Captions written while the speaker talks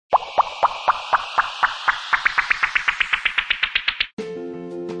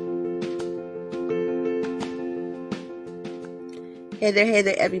Hey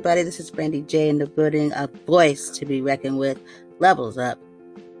there, everybody. This is Brandy J in the building. A voice to be reckoned with. Levels up.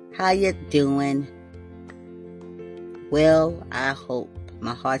 How you doing? Well, I hope.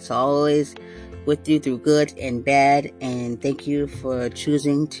 My heart's always with you through good and bad. And thank you for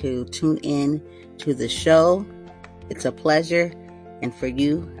choosing to tune in to the show. It's a pleasure. And for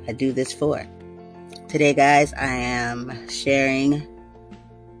you, I do this for. Today, guys, I am sharing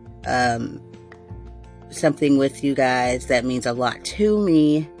something with you guys that means a lot to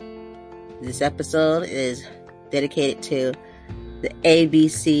me. This episode is dedicated to the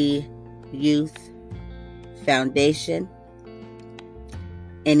ABC Youth Foundation.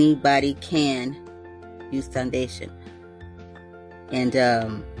 Anybody Can Youth Foundation. And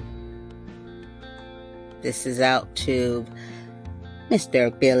this is out to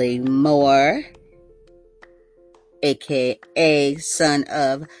Mr. Billy Moore, aka son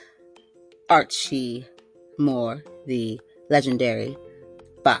of Archie Moore, the legendary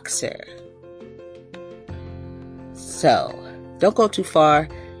boxer. So, don't go too far.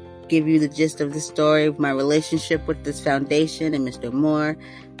 Give you the gist of the story of my relationship with this foundation and Mr. Moore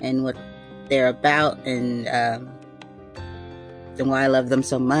and what they're about and why I love them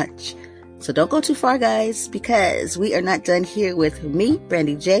so much. So don't go too far, guys, because we are not done here with me,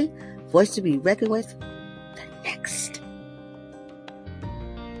 Brandy J, voice to be reckoned with. Next.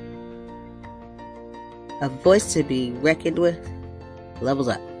 A voice to be reckoned with. Levels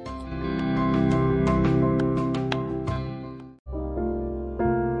up.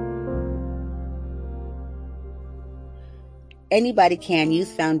 Anybody Can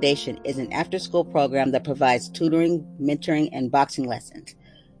Youth Foundation is an after-school program that provides tutoring, mentoring, and boxing lessons,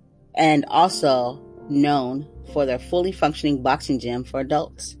 and also known for their fully functioning boxing gym for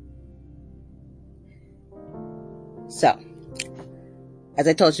adults. So, as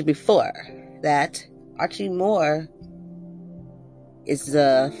I told you before, that Archie Moore is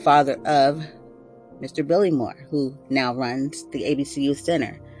the father of Mr. Billy Moore, who now runs the ABC Youth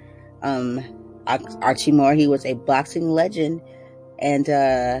Center. Archie Moore, he was a boxing legend, and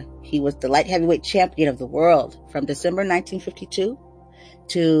he was the light heavyweight champion of the world from December 1952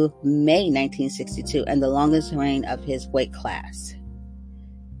 to May 1962, and the longest reign of his weight class.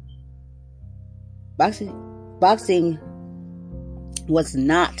 Boxing was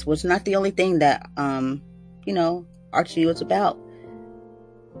not the only thing that Archie was about.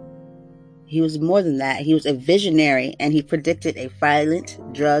 He was more than that. He was a visionary, and he predicted a violent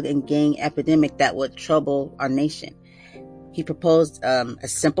drug and gang epidemic that would trouble our nation. He proposed a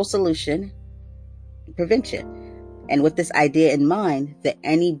simple solution: prevention. And with this idea in mind, the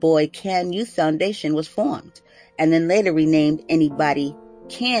Any Boy Can Youth Foundation was formed, and then later renamed Anybody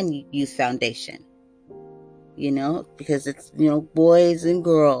Can Youth Foundation. Because it's, boys and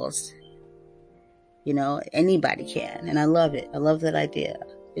girls. Anybody can. And I love it. I love that idea.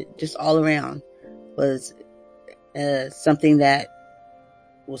 It just all around was something that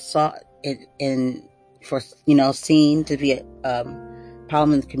was sought and for seen to be a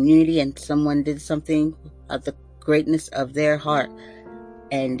problem in the community, and someone did something of the greatness of their heart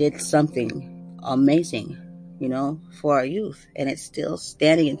and did something amazing for our youth, and it's still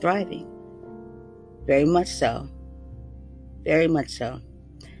standing and thriving. Very much so.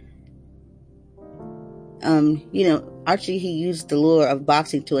 Archie, he used the lure of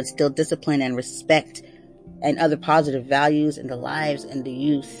boxing to instill discipline and respect and other positive values in the lives and the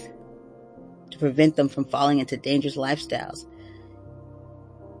youth to prevent them from falling into dangerous lifestyles.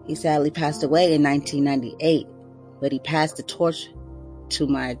 He sadly passed away in 1998, but he passed the torch to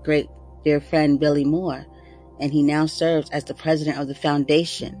my great dear friend Billy Moore, and he now serves as the president of the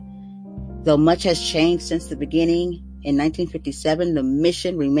foundation. Though much has changed since the beginning in 1957, the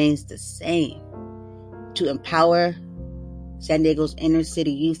mission remains the same: to empower San Diego's inner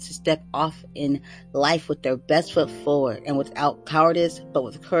city youth to step off in life with their best foot forward and without cowardice, but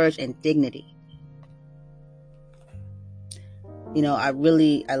with courage and dignity. I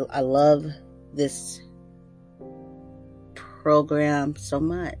love this program so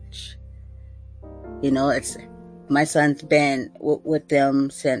much. It's my son's been with them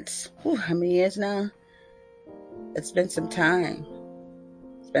since how many years now? It's been some time.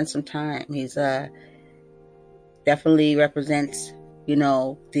 He's definitely represents,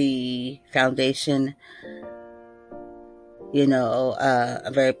 the foundation.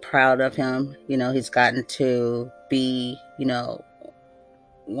 I'm very proud of him. He's gotten to be,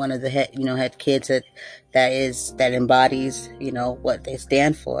 one of the head kids that embodies, what they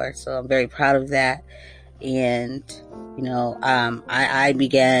stand for. So I'm very proud of that. And, I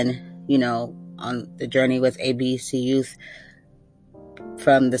began, on the journey with ABC Youth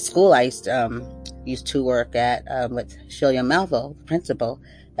from the school I used to, used to work at with Shelia Malvo, the principal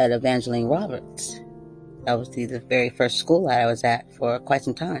at Evangeline Roberts. That was the very first school I was at for quite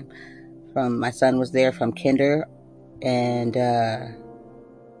some time. My son was there from kinder, and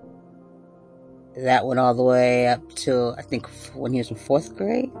that went all the way up to, I think, when he was in 4th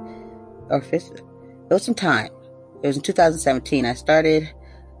grade or 5th. It was some time. It was in 2017. I started,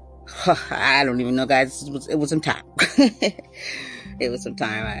 I don't even know, guys. It was some time. It was some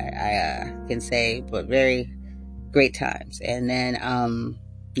time, I can say, but very great times. And then,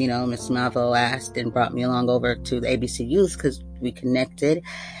 Miss Malvo asked and brought me along over to the ABC Youth because we connected.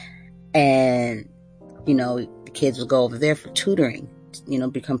 And, the kids would go over there for tutoring,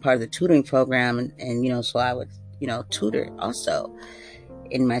 become part of the tutoring program. And so I would, tutor also.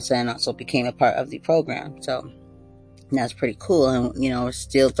 And my son also became a part of the program. So that's pretty cool. And, we're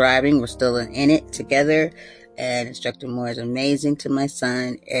still thriving. We're still in it together. And Instructor Moore is amazing to my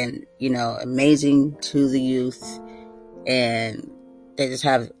son and, amazing to the youth. And they just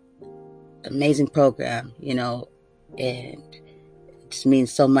have an amazing program, and it just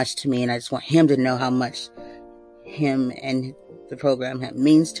means so much to me. And I just want him to know how much him and the program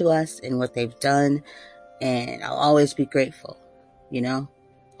means to us and what they've done. And I'll always be grateful,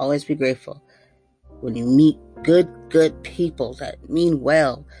 always be grateful when you meet good people that mean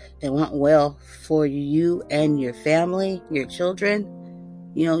well, that want well for you and your family, your children.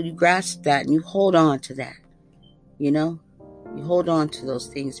 You grasp that and you hold on to that, you hold on to those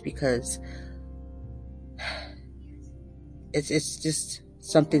things because it's just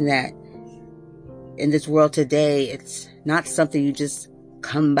something that in this world today, it's not something you just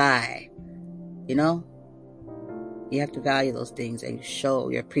come by, you have to value those things and you show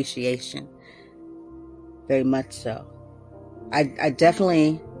your appreciation. Very much so. I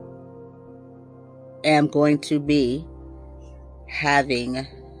definitely am going to be having,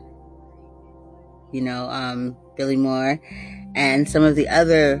 Billy Moore and some of the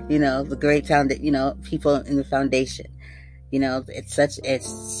other, the great talented, people in the foundation. It's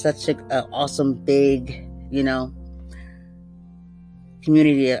such an awesome, big,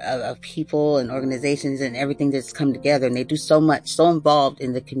 community of people and organizations and everything that's come together. And they do so much, so involved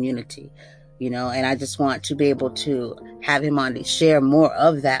in the community, and I just want to be able to have him on to share more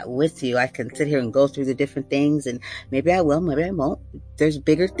of that with you. I can sit here and go through the different things, and maybe I will, maybe I won't. There's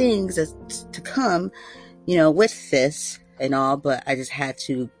bigger things to come, with this and all, but I just had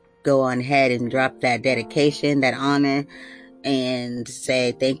to go on ahead and drop that dedication, that honor, and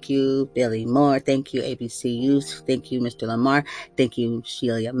say thank you, Billy Moore. Thank you, ABC Youth. Thank you, Mr. Lamar. Thank you,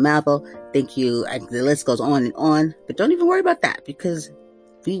 Shelia Malvo. Thank you. The list goes on and on. But don't even worry about that because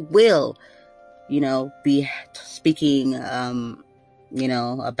we will, be speaking,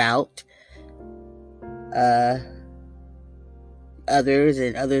 about others,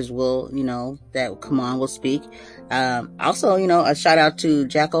 and others will, that will come on, will speak. Also, a shout out to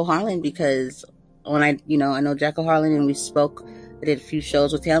Jacko Harlan because when I know Jacko Harlan and we spoke, I did a few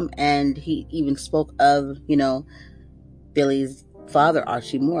shows with him and he even spoke of, Billy's father,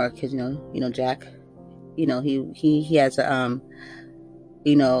 Archie Moore, because, Jack, he has a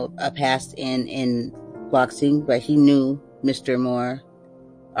past in boxing, but he knew Mr. Moore,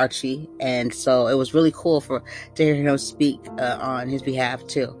 Archie, and so it was really cool to hear him speak on his behalf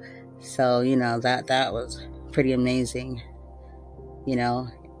too. So that was pretty amazing,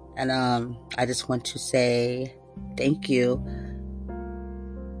 and I just want to say thank you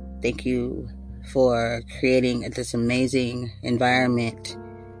for creating this amazing environment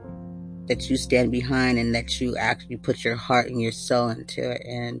that you stand behind and that you actually put your heart and your soul into it,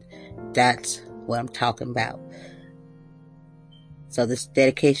 and that's what I'm talking about. So this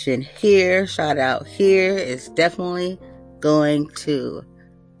dedication here, shout out here, is definitely going to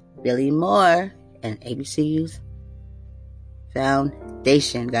Billy Moore and ABC Youth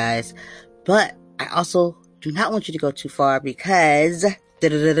Foundation, guys. But I also do not want you to go too far because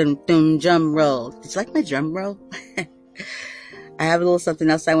drum roll. Did you like my drum roll? I have a little something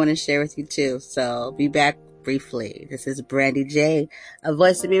else I want to share with you too. So be back briefly. This is Brandy J, a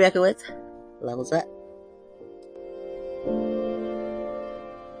voice to be reckoned with. Levels up.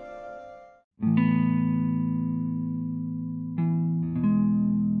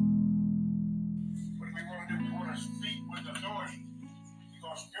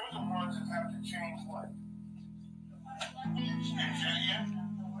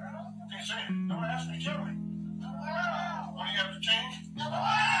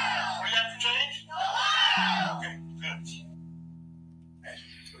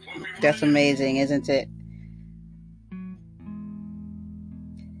 That's amazing, isn't it?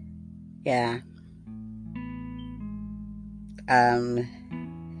 Yeah.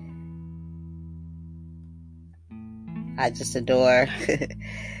 I just adore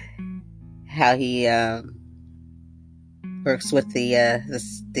how he works with the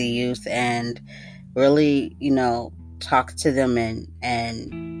youth and really, talks to them and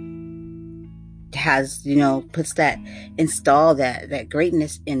has, install that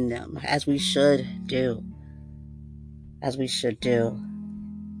greatness in them, as we should do.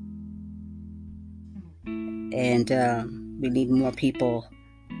 And we need more people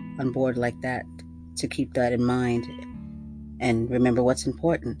on board like that to keep that in mind and remember what's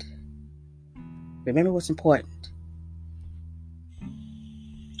important.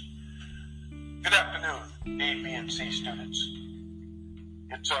 Good afternoon, A, B, and C students.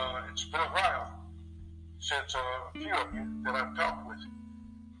 It's been a while since a few of you that I've talked with,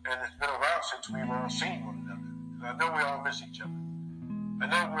 and it's been a while since we've all seen one another. I know we all miss each other. I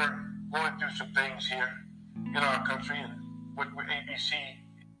know we're going through some things here in our country, and what ABC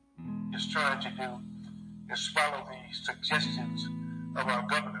is trying to do is follow the suggestions of our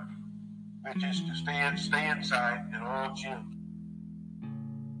governor, which is to stay inside and all gyms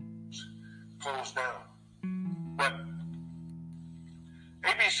closed down. But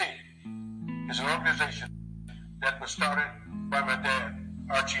ABC is an organization that was started by my dad,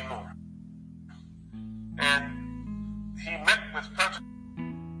 Archie Moore. And he met with President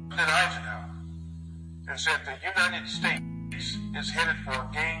Eisenhower and said the United States is headed for a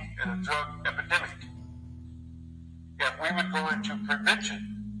gang and a drug epidemic. If we would go into prevention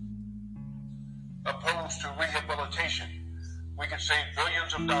opposed to rehabilitation, we could save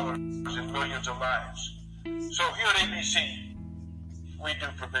billions of dollars and millions of lives. So here at ABC, we do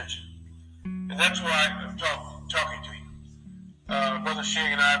prevention. And that's why I'm talking to you. Brother Shea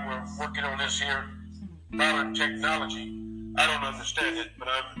and I were working on this here, modern technology. I don't understand it, but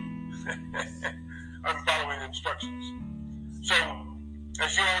I'm following instructions. So,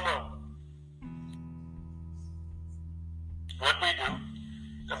 as you all know, what we do,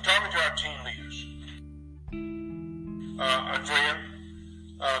 I'm talking to our team leaders. Andrea,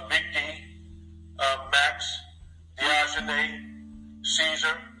 Big D, Max, Diogene,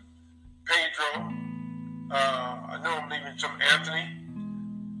 Caesar, Pedro, I know I'm leaving some Anthony,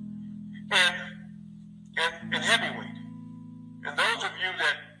 and Heavyweight. And those of you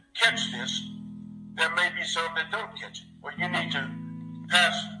that catch this, there may be some that don't catch it. Well, you need to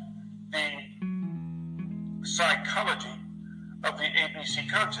pass the psychology of the ABC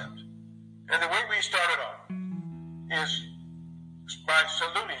concept. And the way we started off is by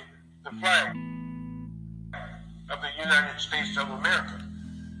saluting the flag of the United States of America,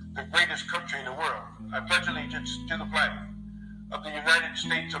 the greatest country in the world. I pledge allegiance to the flag of the United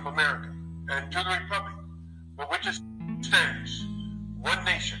States of America and to the republic for which it stands, one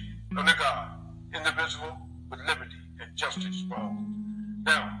nation, under God, indivisible, with liberty and justice for all.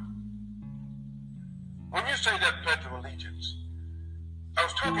 Now, when you say that pledge of allegiance, I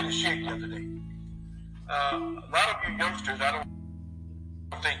was talking to Sheikh the other day. A lot of you youngsters, I don't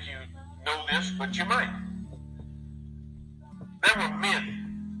think you know this, but you might. There were men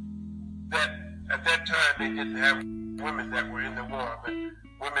that at that time they didn't have women that were in the war, but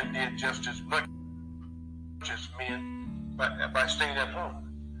women did just as much as men by staying at home.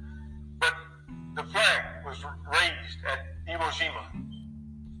 But the flag was raised at Iwo Jima,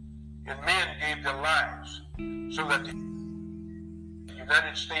 and men gave their lives so that the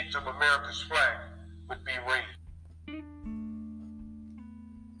United States of America's flag would be raised.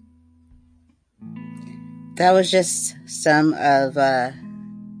 That was just some of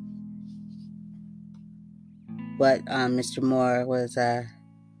what Mr. Moore was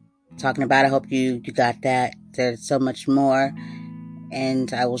talking about. I hope you got that. There's so much more,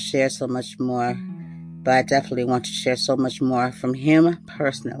 and I will share so much more, but I definitely want to share so much more from him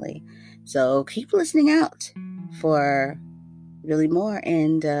personally. So keep listening out for really more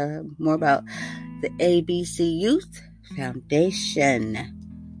and more about the ABC Youth Foundation.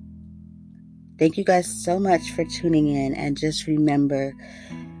 Thank you guys so much for tuning in, and just remember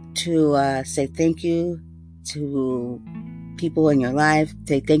to say thank you to people in your life.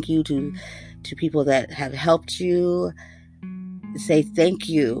 Say thank you to people that have helped you. Say thank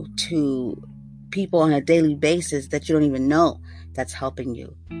you to people on a daily basis that you don't even know that's helping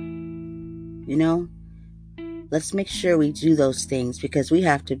you. Let's make sure we do those things, because we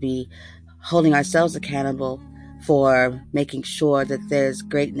have to be holding ourselves accountable for making sure that there's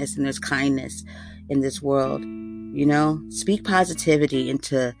greatness and there's kindness in this world. Speak positivity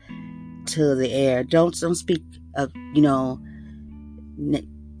into the air. Don't speak of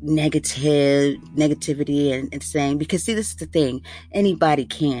negativity and saying, because see, this is the thing, anybody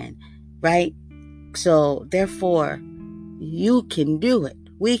can, right? So therefore, you can do it.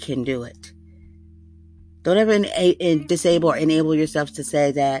 We can do it. Don't ever disable or enable yourselves to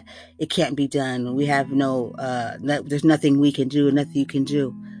say that it can't be done. We have there's nothing we can do, nothing you can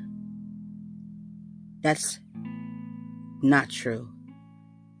do. That's not true.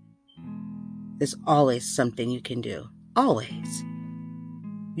 There's always something you can do. Always.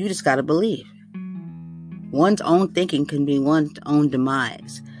 You just gotta believe. One's own thinking can be one's own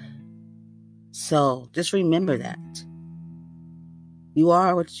demise. So just remember that. You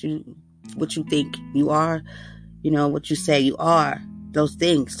are what you think. You are, what you say. You are those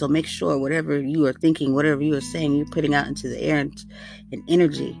things. So make sure whatever you are thinking, whatever you are saying, you're putting out into the air and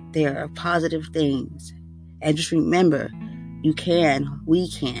energy. They are positive things. And just remember, you can, we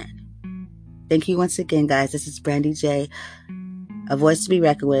can. Thank you once again, guys. This is Brandy J, a voice to be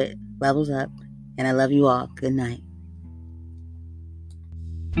reckoned with, levels up, and I love you all. Good night.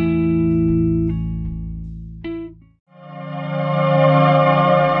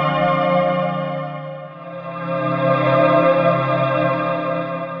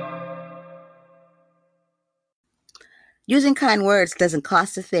 Using kind words doesn't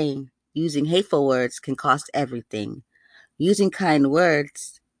cost a thing. Using hateful words can cost everything. Using kind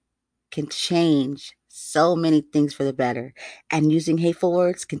words can change so many things for the better. And using hateful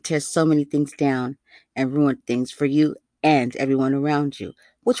words can tear so many things down and ruin things for you and everyone around you.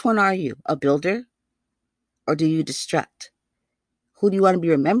 Which one are you? A builder? Or do you destruct? Who do you want to be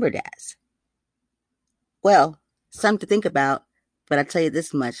remembered as? Well, something to think about, but I'll tell you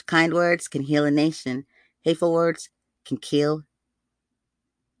this much. Kind words can heal a nation. Hateful words can kill,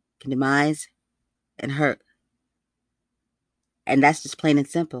 can demise, and hurt. And that's just plain and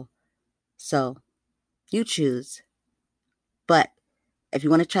simple. So, you choose. But if you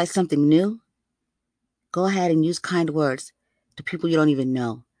want to try something new, go ahead and use kind words to people you don't even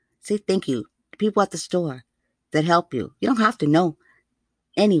know. Say thank you to people at the store that help you. You don't have to know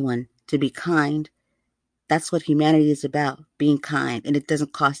anyone to be kind. That's what humanity is about, being kind, and it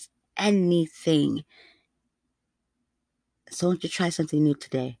doesn't cost anything. So why don't you try something new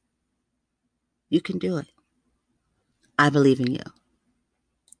today? You can do it. I believe in you.